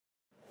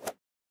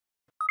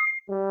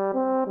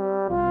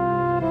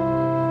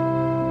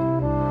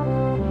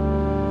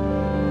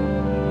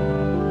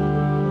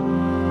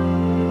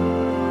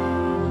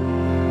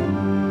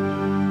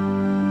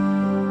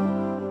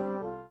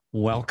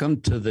Welcome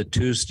to the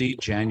Tuesday,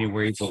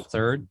 January the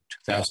 3rd,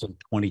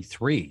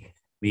 2023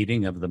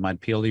 meeting of the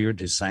Montpelier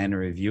Design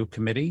Review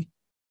Committee.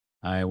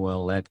 I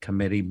will let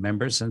committee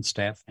members and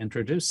staff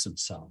introduce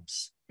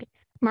themselves.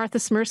 Martha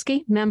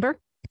Smirsky,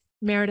 member.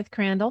 Meredith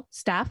Crandall,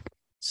 staff.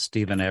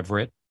 Stephen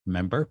Everett,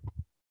 member.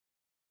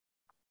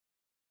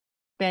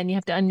 Ben, you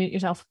have to unmute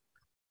yourself.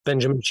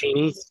 Benjamin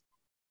Cheney.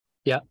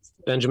 Yeah,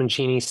 Benjamin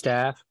Cheney,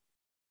 staff.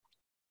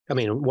 I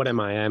mean, what am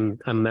I? I'm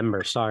a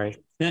member. Sorry.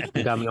 You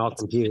got me all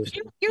confused.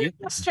 You're in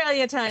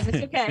Australia time.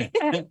 It's okay.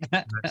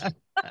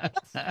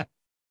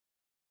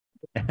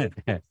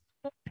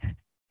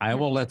 I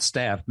will let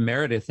staff,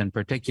 Meredith in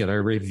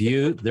particular,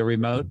 review the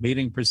remote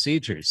meeting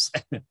procedures.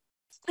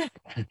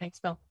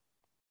 Thanks, Bill.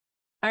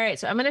 All right,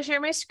 so I'm going to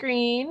share my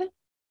screen.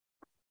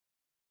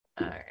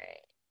 All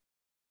right.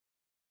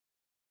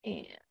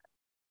 And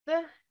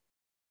there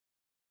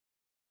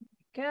we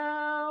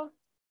go.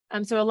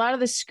 So a lot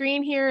of the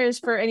screen here is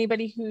for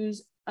anybody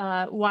who's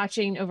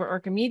watching over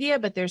Orca Media,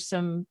 but there's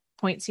some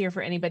points here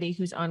for anybody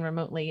who's on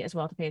remotely as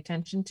well to pay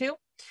attention to.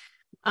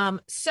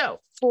 So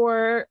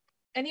for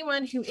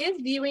anyone who is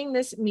viewing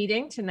this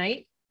meeting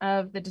tonight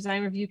of the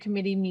Design Review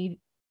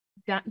Committee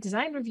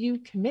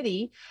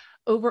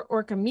over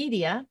Orca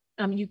Media,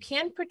 you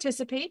can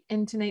participate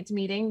in tonight's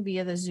meeting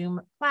via the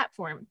Zoom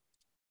platform.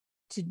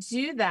 To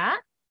do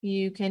that,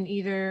 you can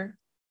either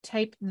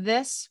type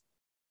this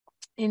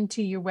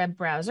into your web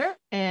browser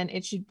and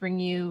it should bring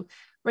you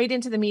right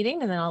into the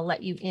meeting, and then I'll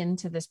let you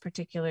into this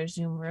particular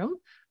Zoom room,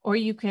 or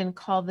you can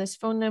call this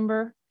phone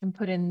number and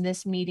put in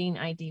this meeting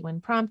ID when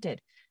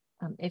prompted.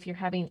 If you're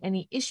having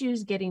any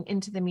issues getting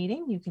into the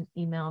meeting, you can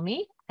email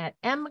me at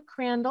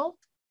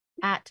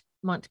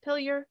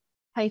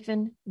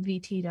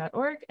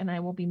mcrandall@montpelier-vt.org, and I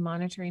will be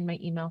monitoring my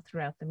email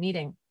throughout the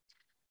meeting.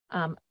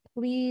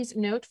 Please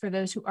note, for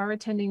those who are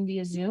attending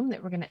via Zoom,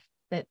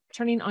 that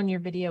turning on your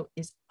video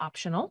is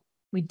optional.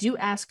 We do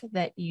ask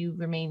that you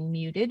remain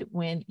muted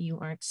when you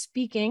aren't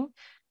speaking.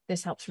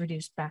 This helps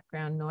reduce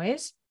background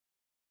noise.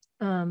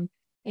 And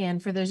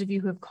for those of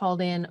you who have called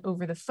in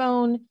over the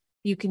phone,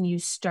 you can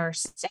use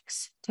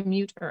 *6 to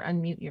mute or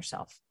unmute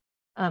yourself.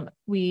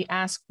 We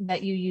ask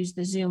that you use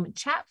the Zoom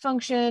chat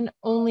function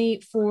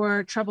only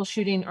for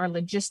troubleshooting or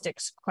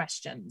logistics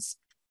questions.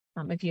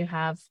 If you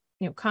have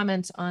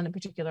comments on a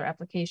particular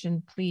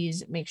application,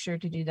 please make sure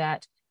to do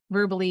that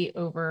verbally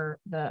over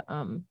the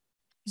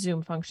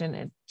Zoom function.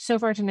 And so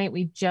far tonight,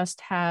 we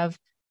just have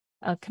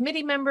a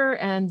committee member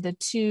and the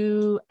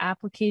 2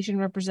 application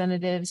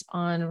representatives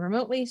on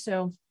remotely,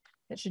 so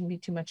that shouldn't be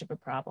too much of a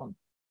problem.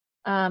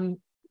 In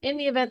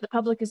the event the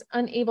public is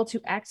unable to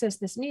access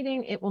this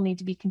meeting, it will need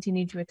to be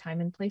continued to a time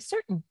and place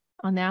certain.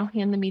 I'll now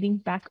hand the meeting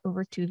back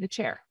over to the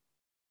chair.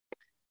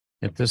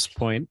 At this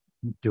point,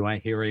 do I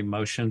hear a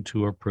motion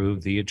to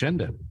approve the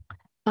agenda?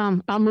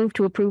 I'll move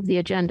to approve the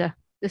agenda.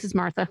 This is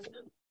Martha.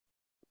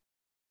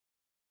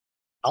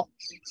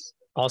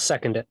 I'll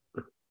second it.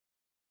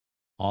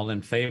 All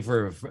in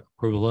favor of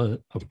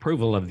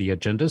approval of the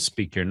agenda,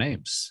 speak your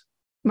names.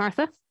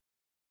 Martha.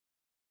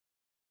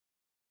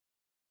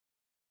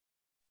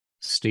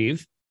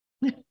 Steve.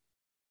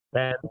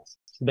 Ben.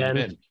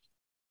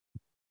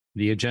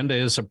 The agenda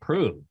is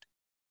approved.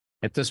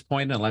 At this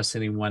point, unless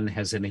anyone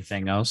has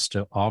anything else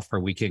to offer,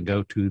 we can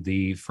go to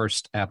the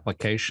first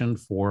application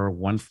for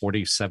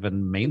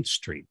 147 Main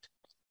Street.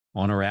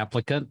 Owner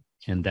applicant,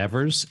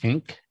 Endeavors,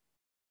 Inc.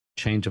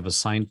 Change of a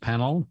sign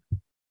panel.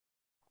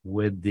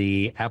 Would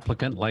the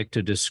applicant like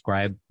to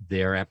describe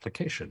their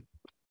application?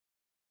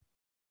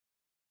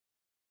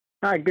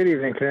 Hi, good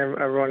evening. Can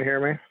everyone hear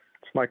me?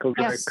 It's Michael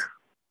Drake. Yes.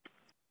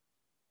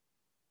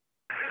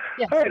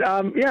 Yes.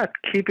 All right. Yeah,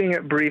 keeping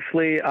it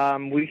briefly,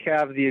 we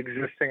have the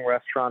existing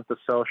restaurant, The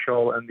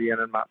Social, in the Inn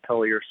and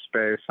Montpelier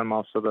space. I'm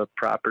also the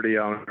property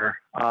owner.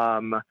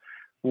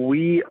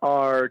 We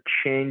are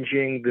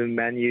changing the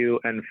menu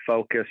and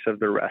focus of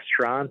the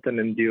restaurant, and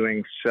in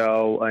doing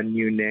so, a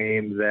new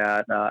name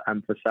that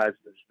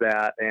emphasizes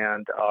that,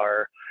 and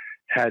our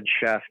head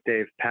chef,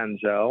 Dave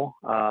Penzo.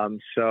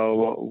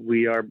 So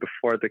we are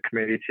before the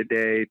committee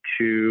today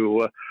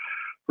to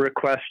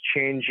request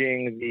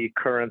changing the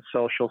current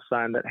Social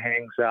sign that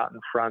hangs out in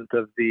front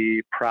of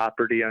the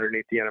property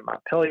underneath the Inn at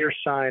Montpelier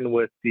sign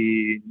with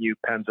the new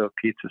Penzo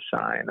Pizza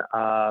sign.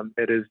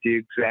 It is the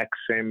exact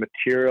same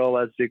material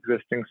as the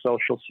existing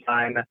Social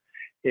sign.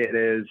 It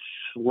is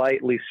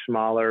slightly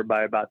smaller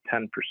by about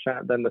 10%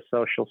 than the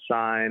Social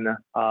sign.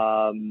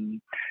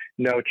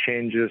 No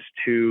changes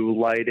to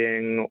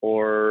lighting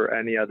or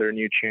any other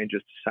new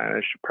changes to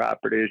signage to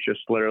property. It's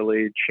just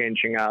literally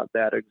changing out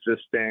that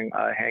existing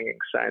hanging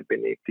sign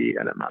beneath the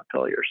Inn at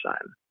Montpelier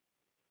sign.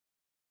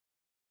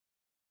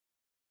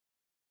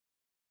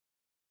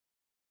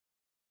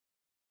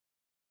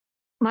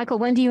 Michael,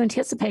 when do you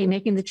anticipate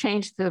making the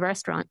change to the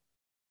restaurant?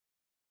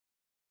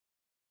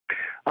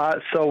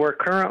 So we're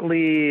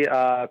currently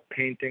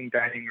painting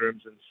dining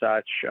rooms and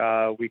such.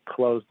 We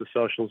closed the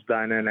Socials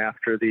Dine-In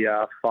after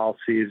the fall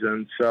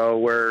season, so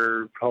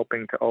we're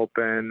hoping to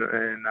open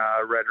in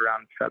right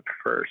around Feb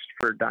 1st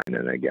for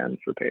dine-in again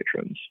for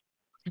patrons.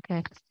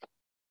 Okay.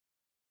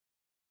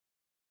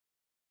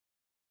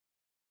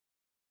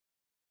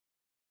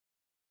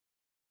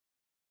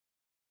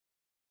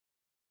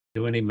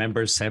 Do any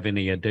members have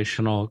any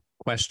additional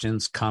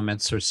questions,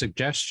 comments, or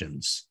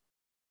suggestions?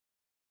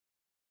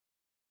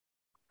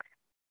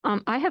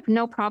 I have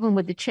no problem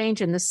with the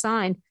change in the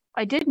sign.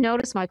 I did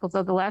notice, Michael,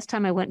 though, the last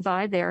time I went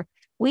by there,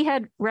 we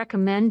had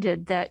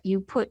recommended that you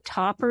put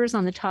toppers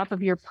on the top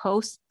of your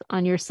posts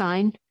on your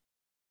sign.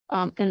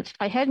 And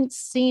I hadn't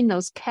seen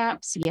those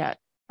caps yet.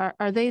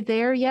 Are they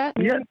there yet?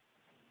 Yeah.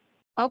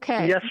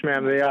 Okay. Yes,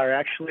 ma'am, they are.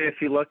 Actually, if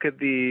you look at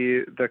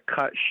the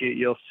cut sheet,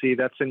 you'll see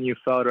that's a new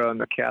photo and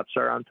the caps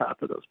are on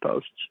top of those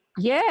posts.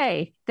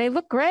 Yay. They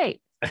look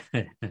great.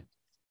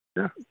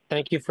 Yeah.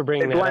 Thank you for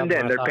bringing They that blend up,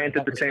 in. They're Martha.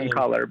 painted the same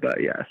color,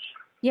 but yes.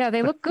 Yeah,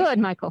 they look good,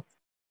 Michael.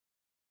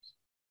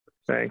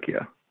 Thank you.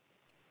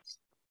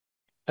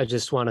 I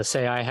just want to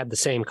say I had the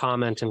same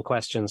comment and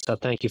question, so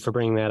thank you for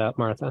bringing that up,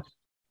 Martha.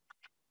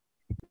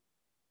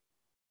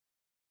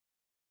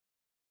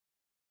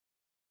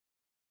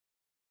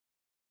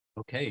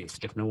 Okay,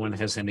 if no one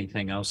has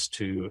anything else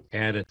to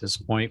add at this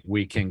point,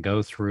 we can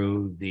go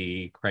through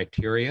the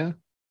criteria.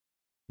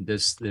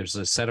 There's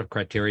a set of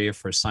criteria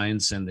for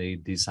signs in the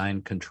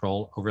design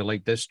control overlay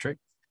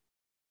district.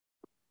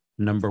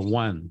 Number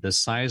 1, the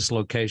size,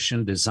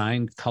 location,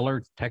 design,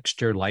 color,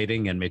 texture,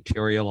 lighting, and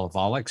material of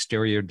all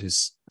exterior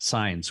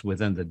signs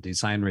within the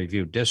design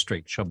review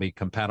district shall be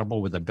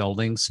compatible with the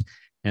buildings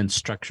and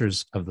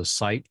structures of the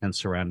site and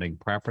surrounding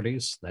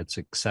properties. That's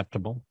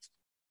acceptable.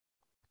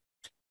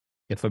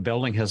 If a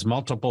building has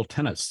multiple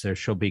tenants, there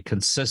shall be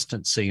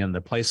consistency in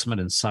the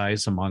placement and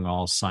size among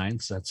all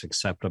signs. That's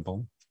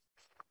acceptable.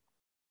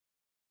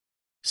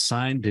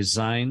 Sign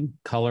design,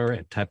 color,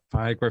 and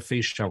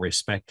typography shall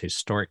respect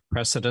historic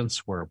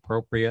precedents where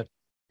appropriate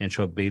and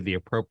shall be the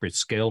appropriate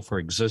scale for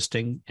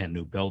existing and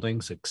new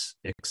buildings.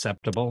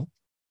 Acceptable.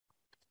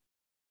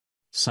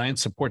 Sign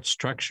support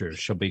structures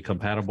shall be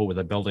compatible with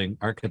the building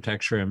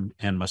architecture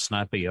and must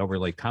not be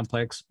overly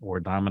complex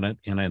or dominant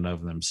in and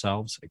of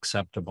themselves.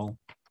 Acceptable.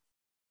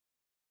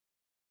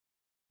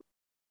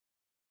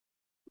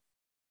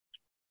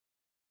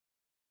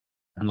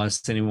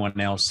 Unless anyone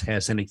else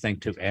has anything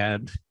to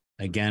add,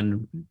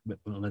 again,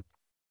 let's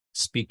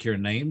speak your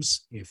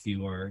names if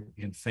you are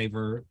in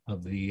favor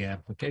of the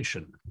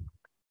application.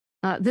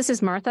 This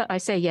is Martha. I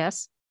say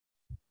yes.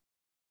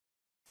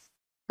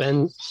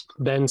 Ben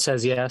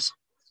says yes.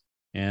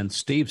 And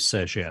Steve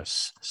says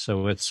yes.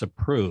 So it's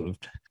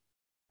approved.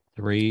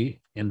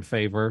 3 in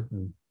favor,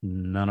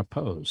 none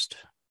opposed.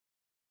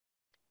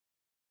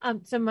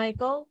 So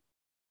Michael,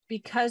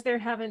 because there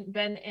haven't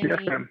been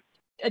any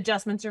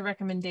adjustments or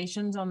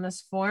recommendations on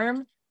this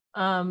form,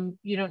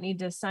 you don't need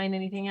to sign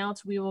anything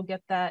else. We will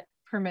get that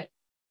permit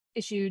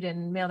issued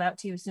and mailed out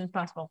to you as soon as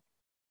possible.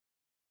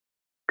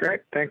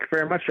 Great. Thank you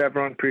very much,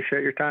 everyone.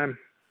 Appreciate your time.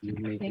 You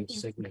need a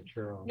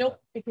signature on Nope,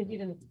 because you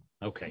didn't.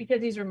 Okay.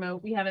 Because he's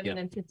remote. We haven't been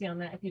insisting on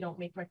that if you don't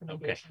make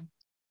recommendation.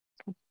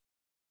 Okay.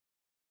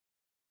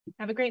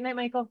 Have a great night,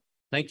 Michael.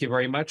 Thank you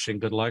very much and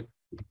good luck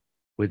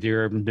with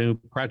your new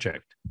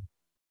project.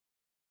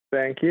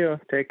 Thank you.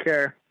 Take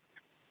care.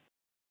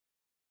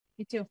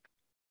 You too.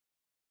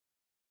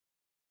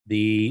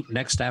 The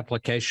next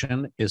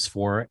application is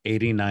for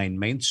 89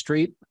 Main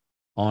Street,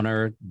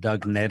 owner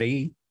Doug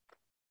Nettie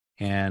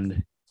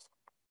and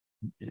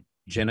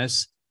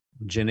Janice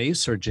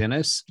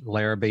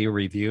Larrabee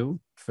review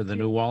for the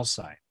new wall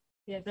sign.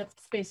 Yeah, that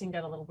spacing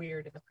got a little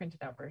weird in the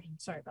printed out version.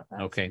 Sorry about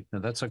that. Okay, no,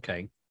 that's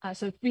okay.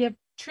 So we have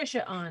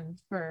Trisha on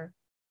for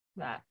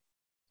that.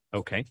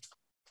 Okay.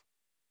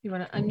 You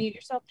want to unmute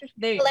yourself, Trisha?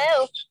 There you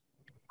Hello.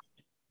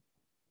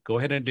 Go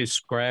ahead and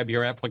describe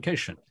your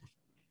application.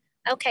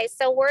 Okay,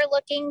 so we're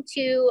looking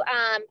to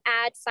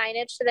add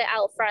signage to the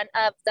out front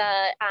of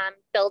the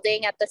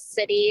building at the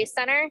city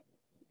center.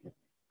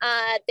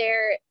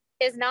 There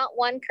is not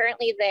one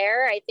currently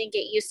there. I think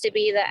it used to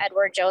be the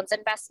Edward Jones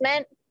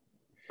investment.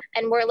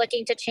 And we're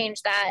looking to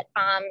change that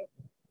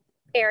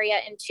area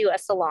into a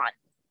salon.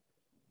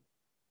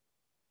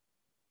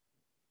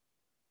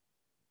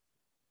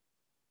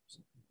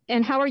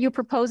 And how are you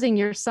proposing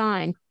your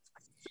sign?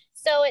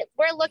 So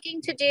we're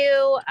looking to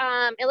do,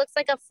 it looks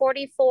like a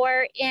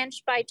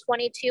 44-inch by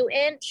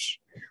 22-inch.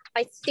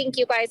 I think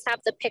you guys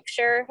have the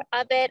picture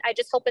of it. I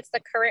just hope it's the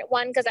current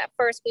one because at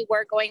first we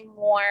were going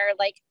more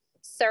like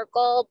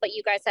circle, but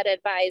you guys had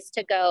advised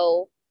to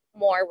go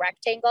more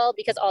rectangle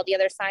because all the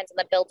other signs in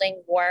the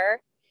building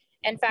were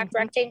in fact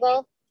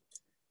rectangle.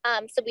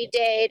 So we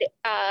did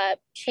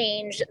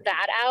change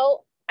that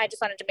out. I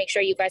just wanted to make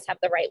sure you guys have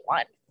the right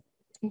one.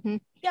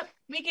 Yep,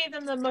 we gave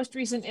them the most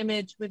recent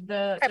image with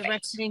the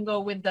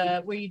rectangle with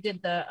the where you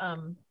did the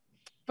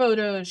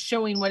photos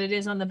showing what it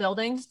is on the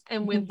building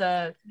and with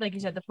the, like you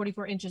said, the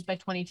 44 inches by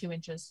 22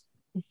 inches.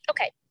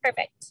 Okay,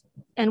 perfect.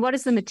 And what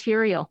is the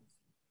material?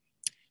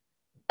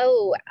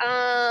 Oh,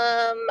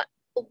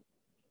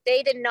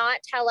 they did not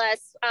tell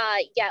us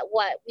yet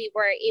what we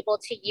were able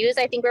to use.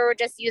 I think we were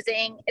just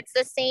using, it's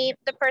the same,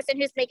 the person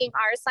who's making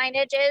our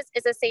signage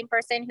is the same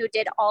person who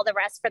did all the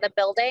rest for the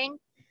building.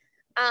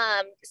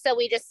 So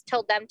we just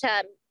told them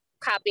to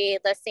copy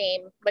the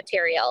same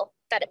material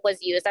that it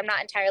was used. I'm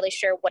not entirely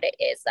sure what it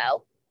is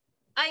though.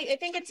 I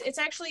think it's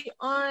actually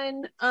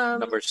on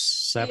Number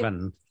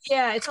 7.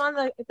 yeah, it's on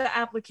the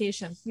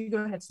application. You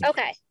go ahead, Steve.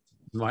 Okay.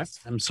 What?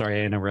 I'm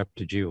sorry, I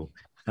interrupted you.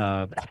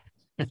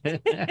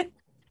 The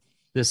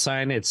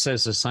sign, it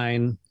says the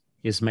sign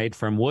is made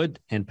from wood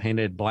and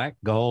painted black,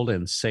 gold,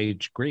 and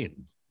sage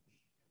green.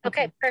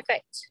 Okay,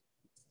 perfect.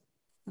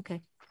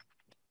 Okay.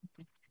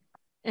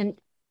 And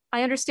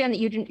I understand that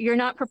you're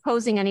not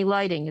proposing any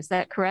lighting. Is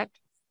that correct?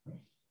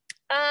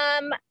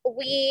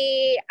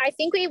 I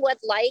think we would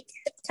like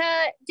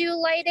to do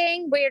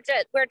lighting. We're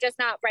just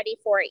not ready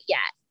for it yet.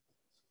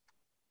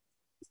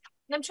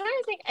 And I'm trying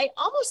to think. I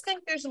almost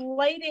think there's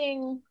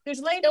lighting. There's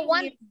lighting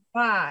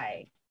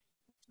nearby.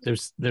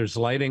 There's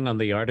lighting on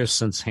the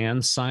artisan's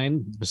hand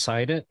sign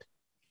beside it.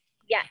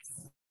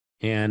 Yes.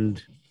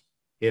 And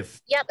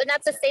if Yep, and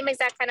that's the same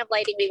exact kind of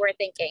lighting we were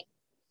thinking.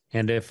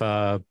 and if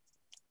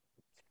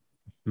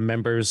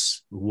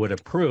members would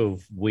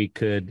approve, we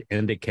could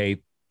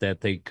indicate that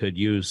they could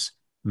use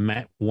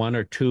 1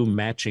 or 2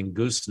 matching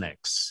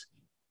goosenecks,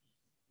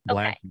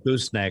 black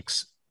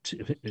goosenecks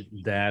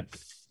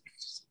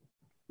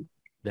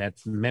that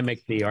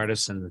mimic the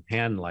artisan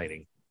hand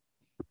lighting.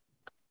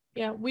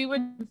 Yeah, we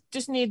would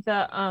just need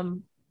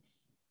the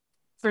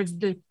for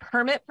the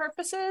permit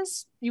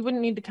purposes, you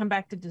wouldn't need to come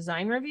back to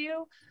design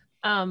review.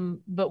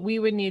 But we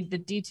would need the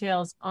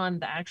details on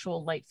the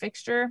actual light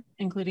fixture,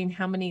 including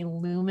how many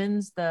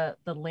lumens the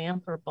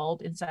lamp or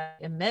bulb inside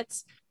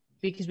emits,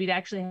 because we'd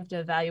actually have to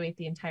evaluate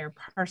the entire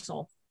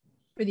parcel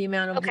for the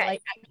amount of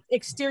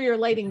exterior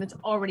lighting that's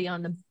already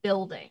on the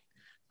building.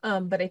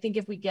 But I think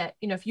if we get,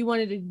 if you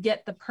wanted to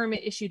get the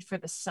permit issued for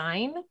the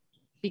sign,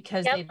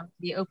 because they've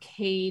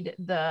okayed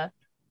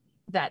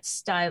that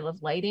style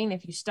of lighting,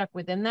 if you stuck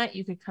within that,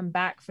 you could come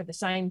back for the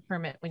sign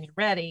permit when you're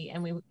ready,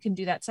 and we can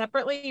do that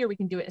separately, or we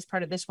can do it as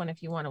part of this one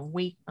if you want to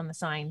wait on the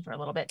sign for a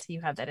little bit till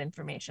you have that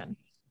information.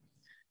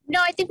 No,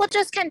 I think we'll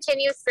just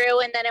continue through,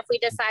 and then if we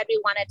decide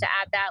we wanted to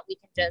add that, we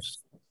can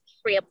just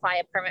reapply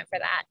a permit for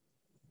that.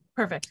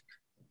 Perfect.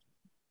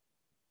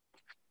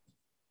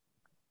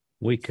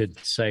 We could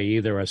say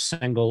either a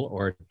single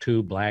or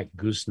 2 black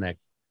gooseneck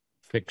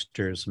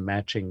fixtures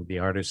matching the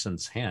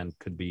artisan's hand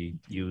could be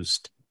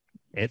used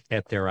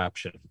at their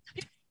option.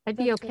 I'd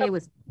be okay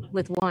with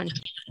 1.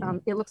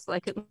 It looks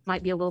like it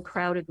might be a little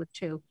crowded with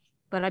 2,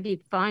 but I'd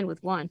be fine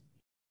with 1.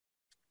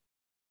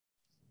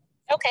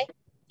 Okay.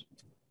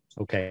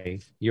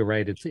 Okay, you're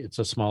right. It's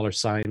a smaller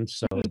sign,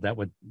 so that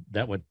would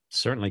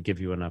certainly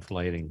give you enough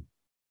lighting.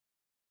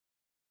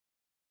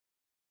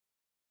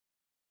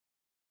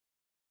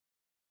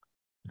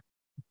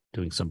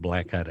 Doing some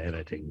blackout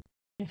editing.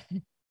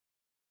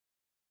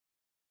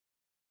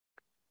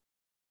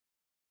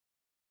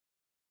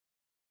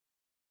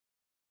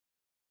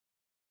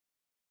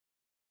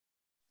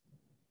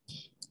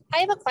 I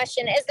have a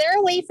question. Is there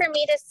a way for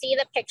me to see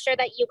the picture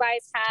that you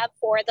guys have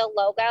for the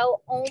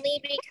logo?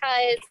 Only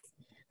because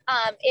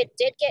it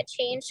did get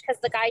changed because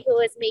the guy who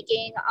was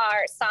making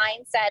our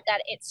sign said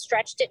that it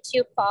stretched it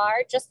too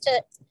far, just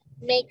to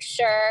make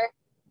sure.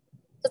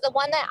 Because the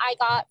one that I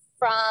got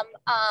from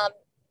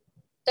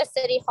the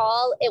city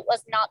hall, it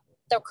was not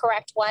the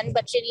correct one,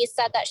 but Ginny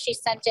said that she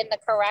sent in the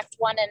correct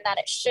one and that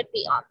it should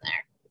be on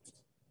there.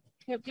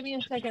 Yep, give me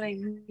a second. I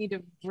need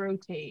to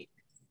rotate.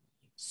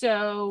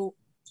 So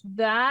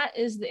that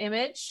is the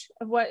image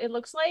of what it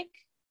looks like.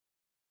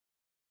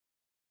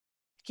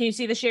 Can you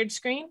see the shared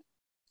screen?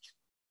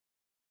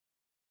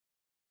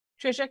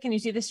 Trisha, can you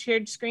see the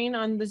shared screen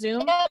on the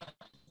Zoom?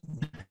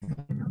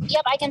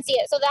 Yep, I can see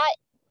it. So that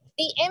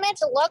the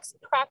image looks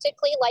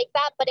practically like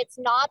that, but it's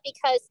not,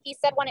 because he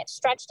said when it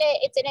stretched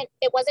it,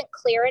 it wasn't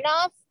clear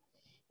enough.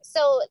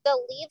 So the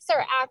leaves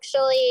are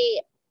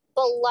actually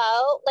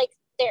below, like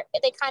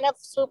they kind of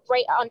swoop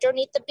right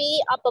underneath the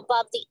bee up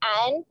above the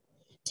end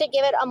to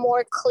give it a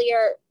more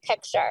clear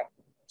picture.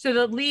 So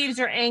the leaves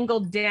are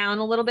angled down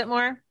a little bit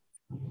more?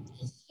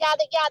 Yeah,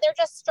 they're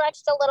just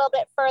stretched a little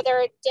bit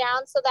further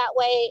down, so that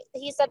way,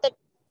 he said that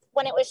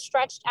when it was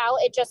stretched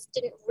out, it just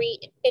didn't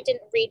read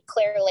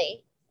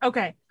clearly.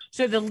 Okay,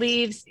 so the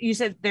leaves, you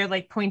said they're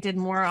like pointed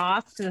more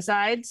off to the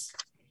sides?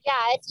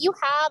 Yeah, if you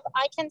have,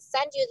 I can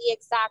send you the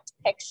exact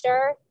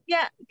picture.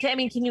 Yeah, I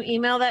mean, can you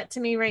email that to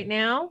me right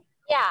now?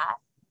 Yeah,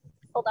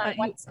 hold on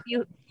one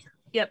second.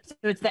 Yep, so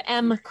it's the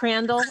M.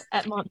 Crandall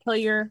at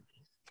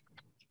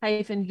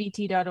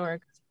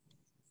Montpelier-VT.org.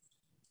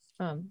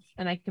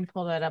 And I can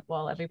pull that up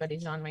while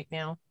everybody's on right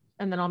now.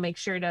 And then I'll make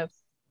sure to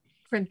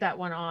print that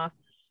one off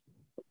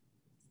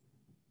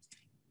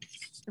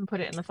and put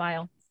it in the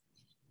file.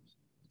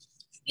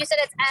 You said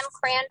it's M.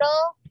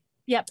 Crandall?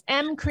 Yep,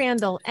 M.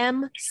 Crandall,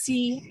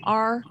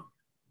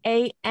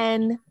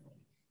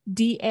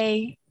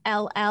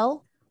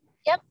 MCRANDALL.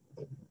 Yep.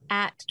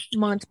 At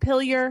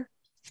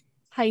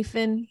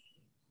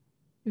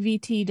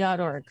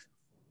Montpelier-VT.org.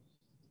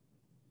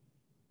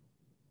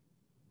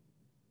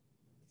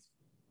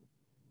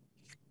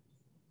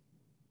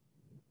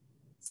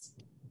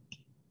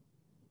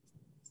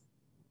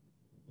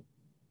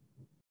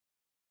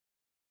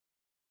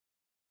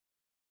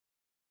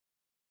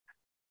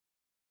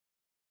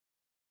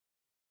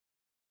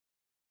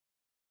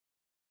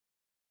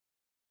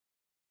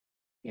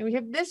 Yeah, we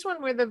have this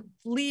one where the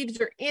leaves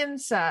are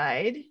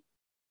inside.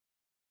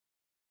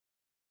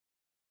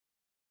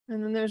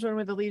 And then there's one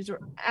where the leaves are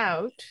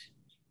out.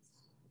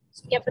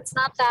 Yep, it's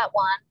not that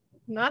one.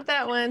 Not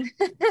that one.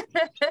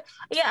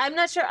 Yeah, I'm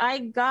not sure I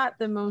got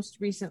the most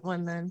recent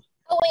one then.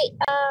 Oh wait,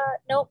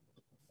 nope.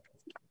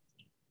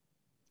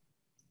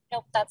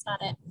 Nope, that's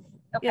not it.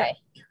 Okay.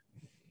 Yeah.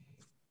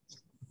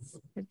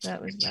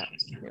 That was that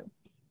too.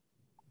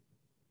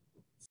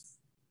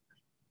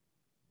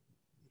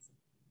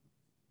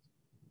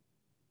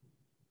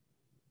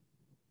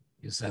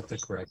 Is that the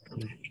correct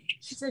one?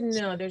 She said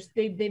no,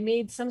 they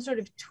made some sort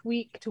of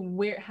tweak to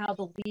how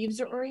the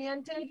leaves are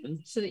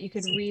oriented so that you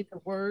could read the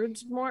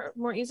words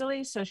more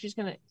easily. So she's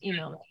gonna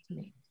email that to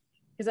me.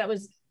 Because that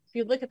was, if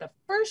you look at the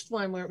first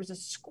one where it was a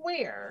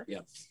square,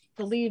 yep,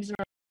 the leaves are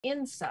on the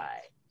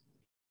inside.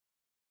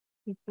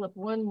 You flip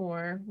one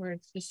more where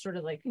it's just sort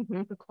of like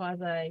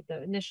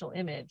the initial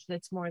image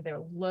that's more their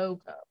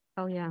logo.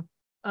 Oh yeah.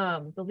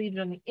 The leaves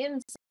are on the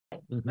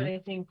inside, but I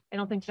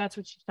don't think that's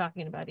what she's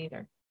talking about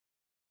either.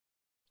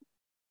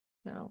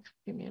 So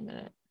give me a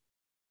minute.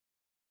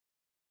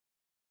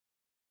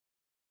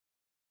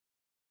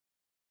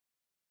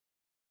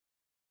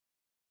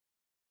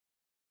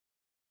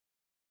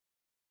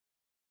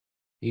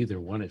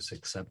 Either one is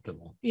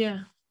acceptable.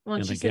 Yeah. Well,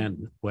 And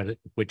again,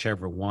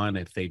 whichever one,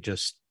 if they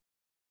just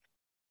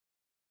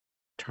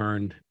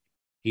turned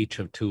each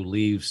of two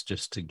leaves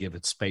just to give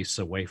it space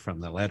away from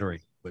the lettering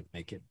would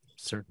make it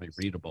certainly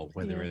readable,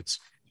 whether it's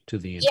to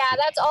the yeah,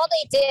 that's all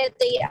they did.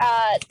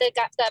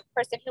 The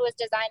person who was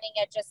designing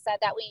it just said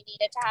that we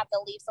needed to have the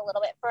leaves a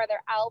little bit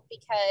further out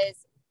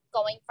because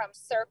going from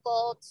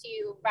circle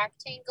to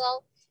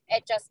rectangle,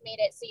 it just made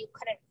it so you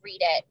couldn't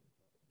read it.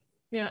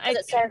 Yeah,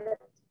 it started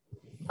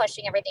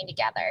pushing everything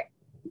together.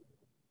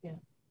 Yeah,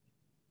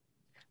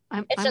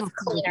 it's just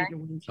cleaner.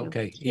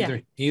 Okay,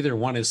 either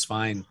one is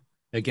fine.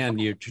 Again,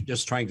 you're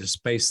just trying to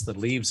space the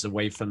leaves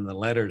away from the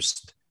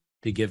letters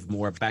to give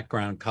more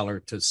background color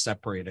to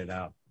separate it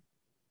out.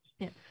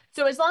 Yeah.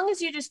 So as long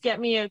as you just get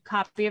me a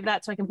copy of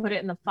that so I can put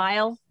it in the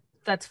file,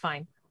 that's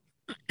fine.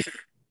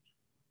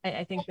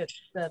 I think that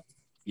the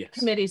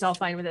committee's all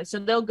fine with it. So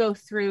they'll go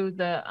through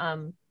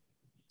the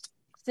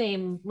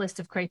same list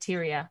of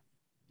criteria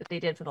that they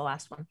did for the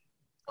last one.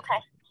 Okay.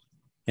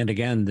 And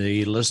again,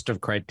 the list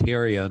of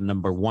criteria,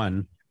 number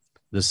 1,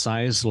 the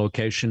size,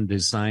 location,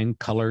 design,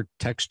 color,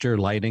 texture,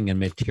 lighting, and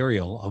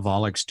material of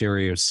all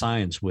exterior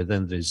signs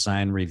within the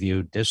design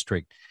review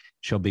district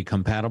shall be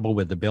compatible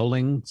with the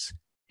buildings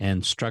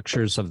and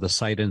structures of the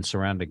site and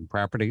surrounding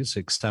properties.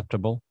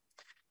 Acceptable.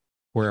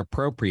 Where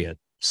appropriate,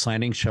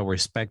 signing shall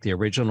respect the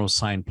original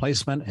sign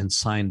placement and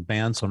sign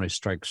bans on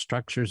historic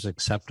structures.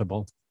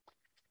 Acceptable.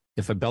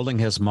 If a building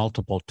has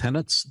multiple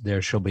tenants,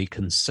 there shall be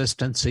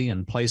consistency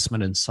in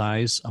placement and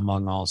size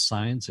among all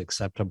signs.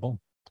 Acceptable.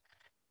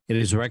 It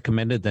is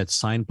recommended that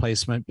sign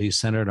placement be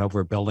centered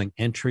over building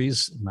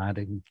entries, not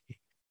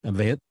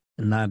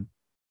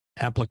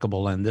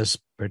applicable in this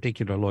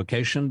particular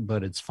location,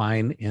 but it's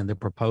fine in the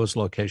proposed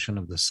location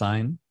of the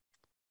sign.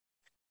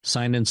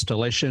 Sign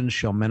installation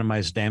shall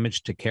minimize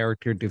damage to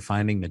character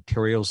defining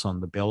materials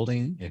on the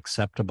building.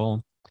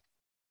 Acceptable.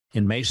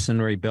 In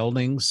masonry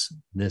buildings,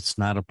 that's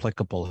not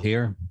applicable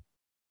here.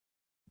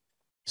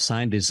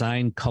 Sign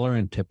design, color,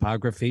 and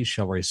typography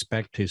shall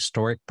respect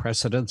historic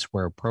precedents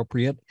where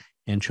appropriate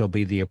and shall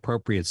be the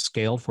appropriate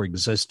scale for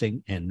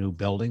existing and new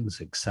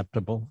buildings.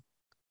 Acceptable.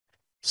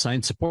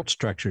 Sign support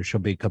structure shall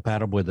be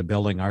compatible with the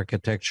building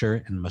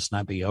architecture and must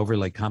not be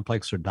overly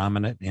complex or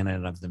dominant in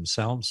and of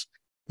themselves.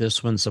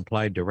 This one's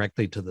applied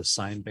directly to the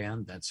sign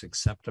band. That's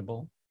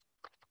acceptable.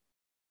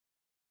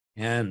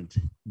 And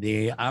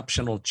the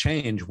optional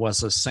change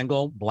was a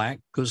single black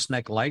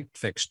gooseneck light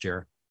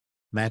fixture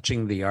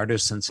matching the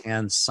artisan's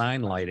hand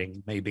sign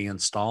lighting may be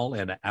installed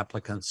at an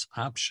applicant's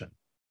option.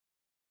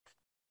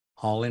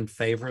 All in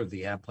favor of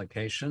the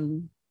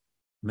application,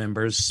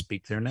 members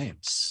speak their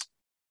names.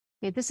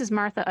 Okay, this is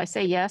Martha. I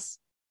say yes.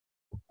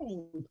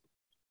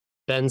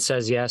 Ben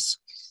says yes.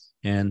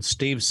 And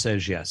Steve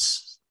says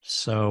yes.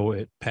 So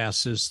it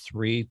passes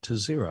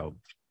 3-0.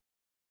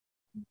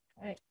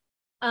 Okay.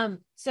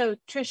 So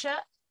Trisha,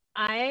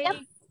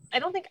 I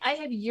don't think I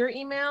have your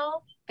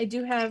email. I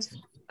do have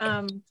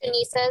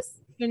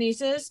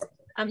Janice's.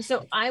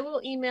 So I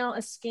will email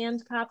a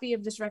scanned copy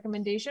of this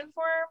recommendation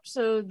form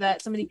so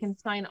that somebody can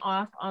sign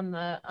off on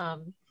the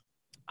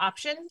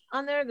option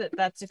on there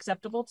that's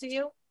acceptable to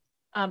you.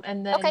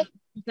 And then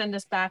send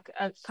us back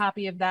a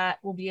copy of that.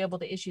 We'll be able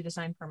to issue the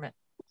sign permit.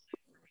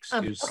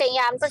 Okay,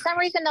 yeah. And for some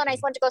reason, though, when I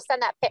went to go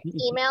send that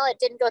email, it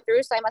didn't go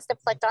through. So I must have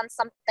clicked on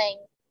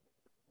something.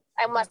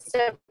 I must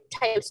have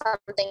typed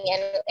something in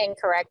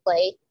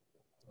incorrectly.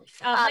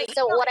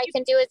 So what I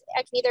can do is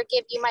I can either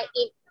give you my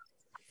email.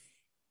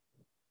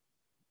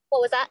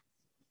 What was that?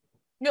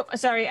 Nope,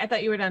 sorry. I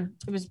thought you were done.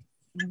 It was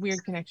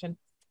weird connection.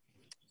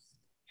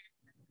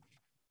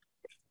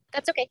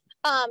 That's okay.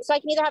 So I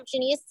can either have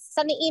Janice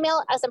send the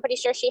email, as I'm pretty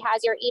sure she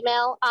has your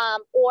email,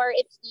 or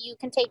if you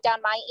can take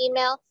down my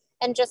email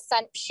and just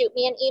shoot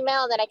me an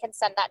email, and then I can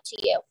send that to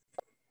you.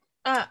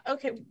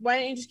 Okay. Why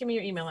don't you just give me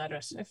your email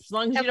address? As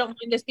long as you don't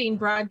mind this being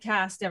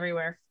broadcast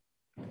everywhere.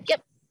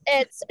 Yep.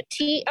 It's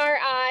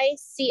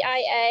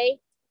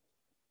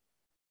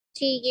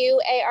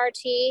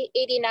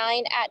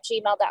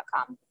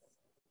TRICIATUART89@gmail.com.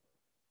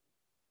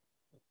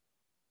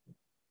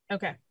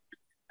 Okay.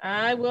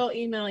 I will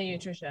email you,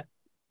 Trisha.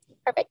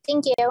 Perfect.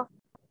 Thank you.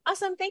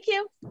 Awesome. Thank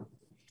you.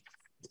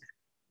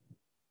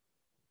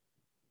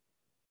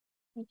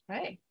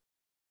 Okay.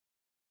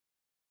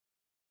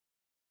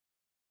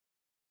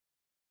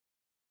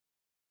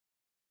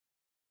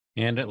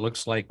 And it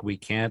looks like we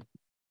can't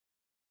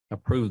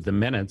approve the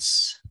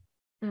minutes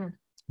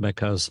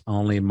because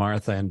only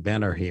Martha and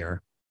Ben are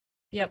here.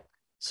 Yep.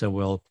 So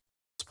we'll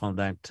postpone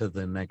that to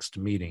the next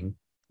meeting.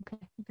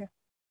 Okay. Okay.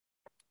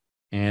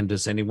 And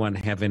does anyone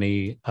have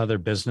any other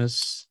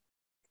business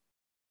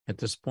at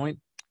this point?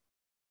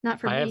 Not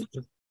for I have me.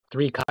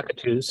 3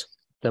 cockatoos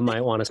that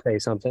might want to say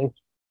something.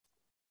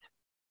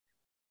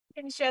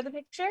 Can you share the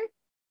picture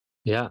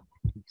Yeah.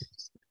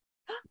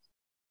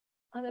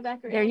 on the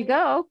back? There you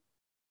go.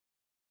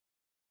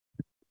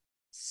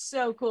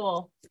 So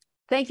cool.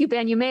 Thank you,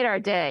 Ben. You made our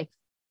day.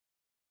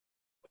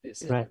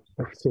 Right.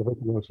 Let's see if we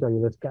can show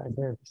you this guy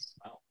here.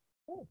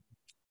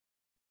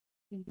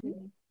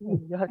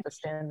 You'll have to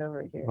stand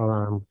over here. Hold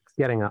on, I'm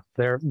getting up.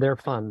 They're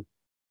fun.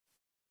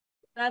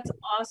 That's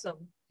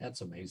awesome.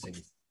 That's amazing.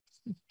 It's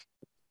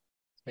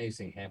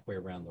amazing halfway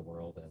around the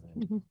world and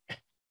then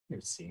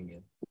you're seeing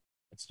it.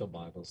 It still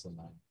boggles the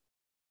mind.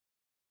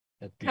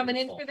 That's Coming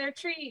in beautiful. for their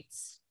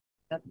treats.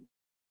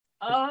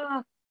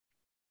 Oh.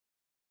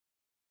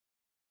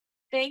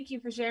 Thank you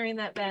for sharing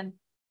that, Ben.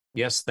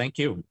 Yes, thank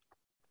you.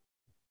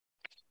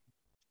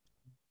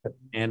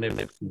 And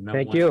if no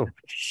Thank one- you.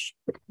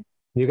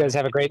 You guys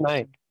have a great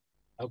night.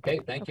 Okay,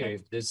 thank Okay.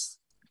 you.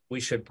 We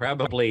should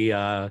probably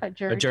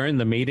adjourn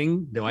the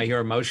meeting. Do I hear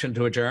a motion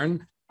to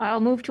adjourn?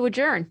 I'll move to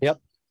adjourn.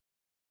 Yep.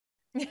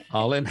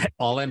 All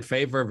in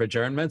favor of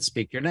adjournment,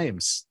 speak your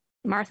names.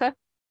 Martha?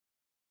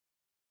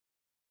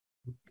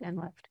 Ben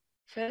left.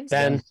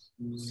 Ben.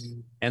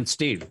 And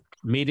Steve,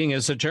 meeting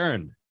is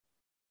adjourned.